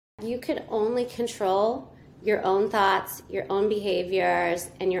You could only control your own thoughts, your own behaviors,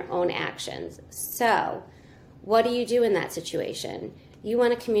 and your own actions. So, what do you do in that situation? You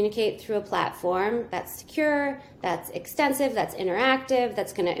want to communicate through a platform that's secure, that's extensive, that's interactive,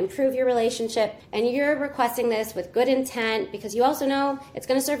 that's going to improve your relationship, and you're requesting this with good intent because you also know it's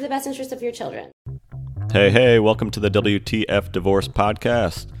going to serve the best interest of your children. Hey, welcome to the WTF Divorce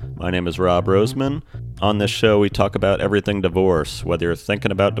Podcast. My name is Rob Roseman. On this show, we talk about everything divorce, whether you're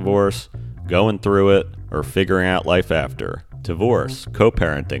thinking about divorce, going through it, or figuring out life after. Divorce,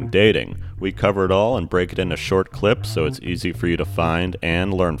 co-parenting, dating. We cover it all and break it into short clips so it's easy for you to find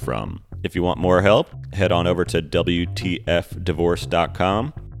and learn from. If you want more help, head on over to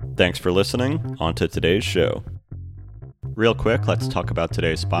WTFdivorce.com. Thanks for listening. On to today's show. Real quick, let's talk about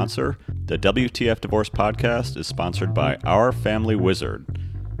today's sponsor. The WTF Divorce Podcast is sponsored by Our Family Wizard.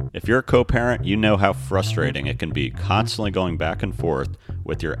 If you're a co-parent, you know how frustrating it can be constantly going back and forth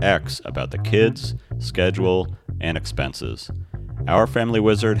with your ex about the kids, schedule, and expenses. Our Family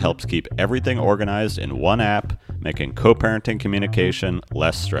Wizard helps keep everything organized in one app, making co-parenting communication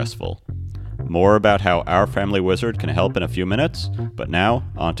less stressful. More about how Our Family Wizard can help in a few minutes, but now,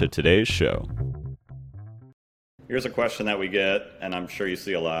 on to today's show. Here's a question that we get, and I'm sure you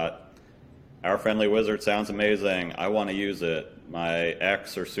see a lot. Our Family Wizard sounds amazing. I want to use it. My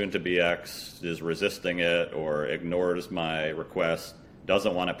ex or soon-to-be ex is resisting it or ignores my request,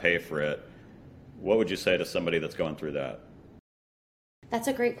 doesn't want to pay for it. What would you say to somebody that's going through that? That's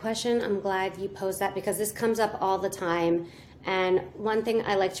a great question. I'm glad you posed that because this comes up all the time. And one thing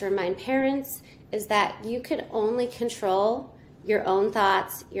I like to remind parents is that you could only control your own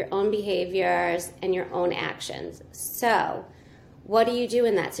thoughts, your own behaviors, and your own actions. So, what do you do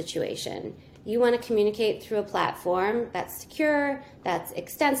in that situation? You want to communicate through a platform that's secure, that's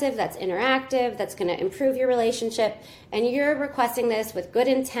extensive, that's interactive, that's going to improve your relationship, and you're requesting this with good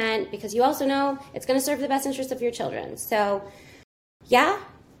intent because you also know it's going to serve the best interest of your children. So, yeah,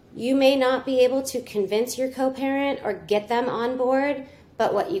 you may not be able to convince your co-parent or get them on board,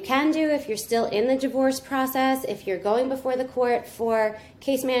 but what you can do if you're still in the divorce process, if you're going before the court for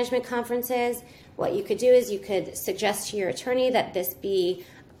case management conferences, what you could do is you could suggest to your attorney that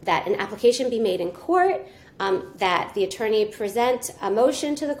that an application be made in court, that the attorney present a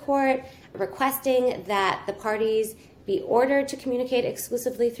motion to the court requesting that the parties be ordered to communicate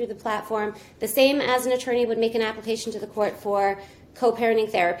exclusively through the platform, the same as an attorney would make an application to the court for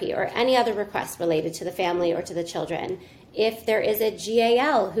co-parenting therapy or any other request related to the family or to the children. If there is a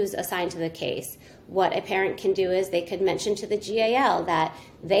GAL who's assigned to the case, what a parent can do is they could mention to the GAL that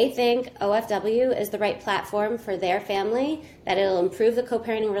they think OFW is the right platform for their family, that it'll improve the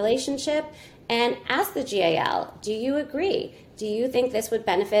co-parenting relationship, and ask the GAL, do you agree? Do you think this would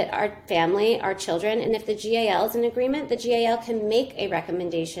benefit our family, our children? And if the GAL is in agreement, the GAL can make a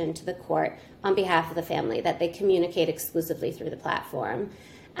recommendation to the court on behalf of the family that they communicate exclusively through the platform.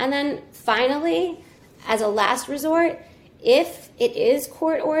 And then finally, as a last resort, if it is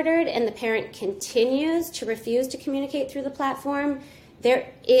court-ordered and the parent continues to refuse to communicate through the platform, there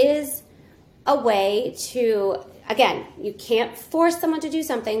is a way to, again, you can't force someone to do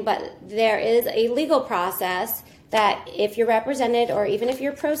something, but there is a legal process that if you're represented or even if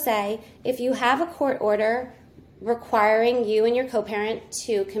you're pro se, if you have a court order requiring you and your co-parent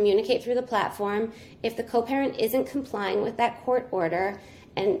to communicate through the platform, if the co-parent isn't complying with that court order,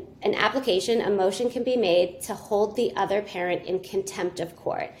 and an application, a motion can be made to hold the other parent in contempt of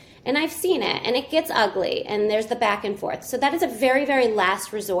court. And I've seen it, and it gets ugly, and there's the back and forth. So that is a very, very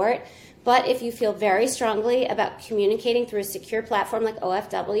last resort. But if you feel very strongly about communicating through a secure platform like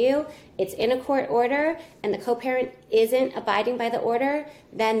OFW, it's in a court order, and the co-parent isn't abiding by the order,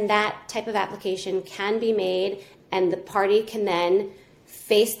 then that type of application can be made, and the party can then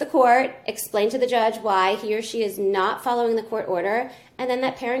face the court, explain to the judge why he or she is not following the court order, and then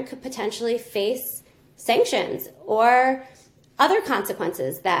that parent could potentially face sanctions or other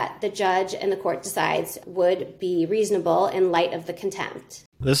consequences that the judge and the court decides would be reasonable in light of the contempt.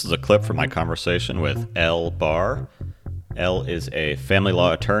 This is a clip from my conversation with Elle Barr. Elle is a family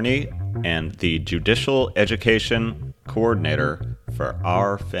law attorney and the Judicial Education Coordinator for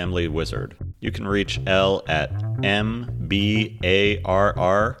Our Family Wizard. You can reach Elle at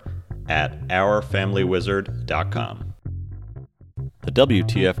mbarr@ourfamilywizard.com. The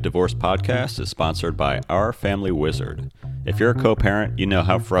WTF Divorce Podcast is sponsored by Our Family Wizard. If you're a co-parent, you know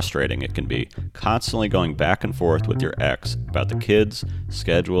how frustrating it can be, constantly going back and forth with your ex about the kids,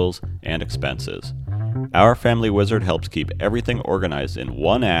 schedules, and expenses. Our Family Wizard helps keep everything organized in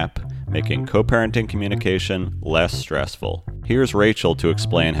one app, making co-parenting communication less stressful. Here's Rachel to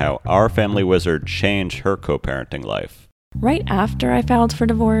explain how Our Family Wizard changed her co-parenting life. Right after I filed for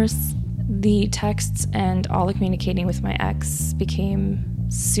divorce, the texts and all the communicating with my ex became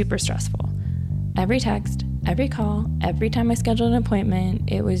super stressful. Every text, every call, every time I scheduled an appointment,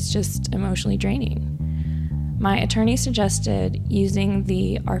 it was just emotionally draining. My attorney suggested using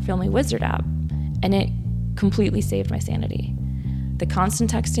the Our Family Wizard app, and it completely saved my sanity. The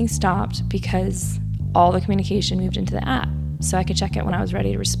constant texting stopped because all the communication moved into the app, so I could check it when I was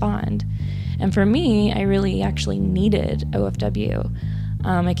ready to respond. And for me, I really actually needed OFW.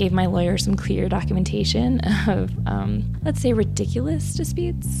 It gave my lawyer some clear documentation of, let's say, ridiculous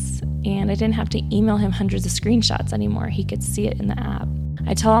disputes, and I didn't have to email him hundreds of screenshots anymore. He could see it in the app.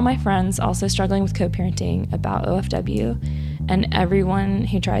 I tell all my friends also struggling with co-parenting about OFW, and everyone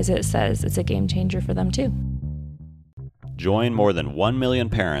who tries it says it's a game changer for them too. Join more than 1 million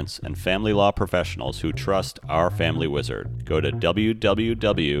parents and family law professionals who trust Our Family Wizard. Go to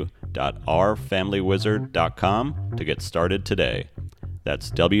www.ourfamilywizard.com to get started today. That's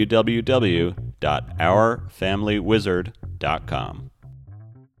www.ourfamilywizard.com.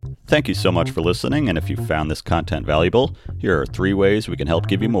 Thank you so much for listening, and if you found this content valuable, here are 3 ways we can help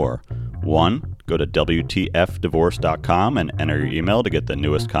give you more. 1, go to WTFdivorce.com and enter your email to get the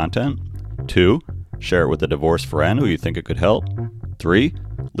newest content. 2, share it with a divorced friend who you think it could help. 3,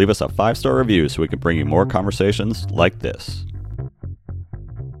 leave us a 5-star review so we can bring you more conversations like this.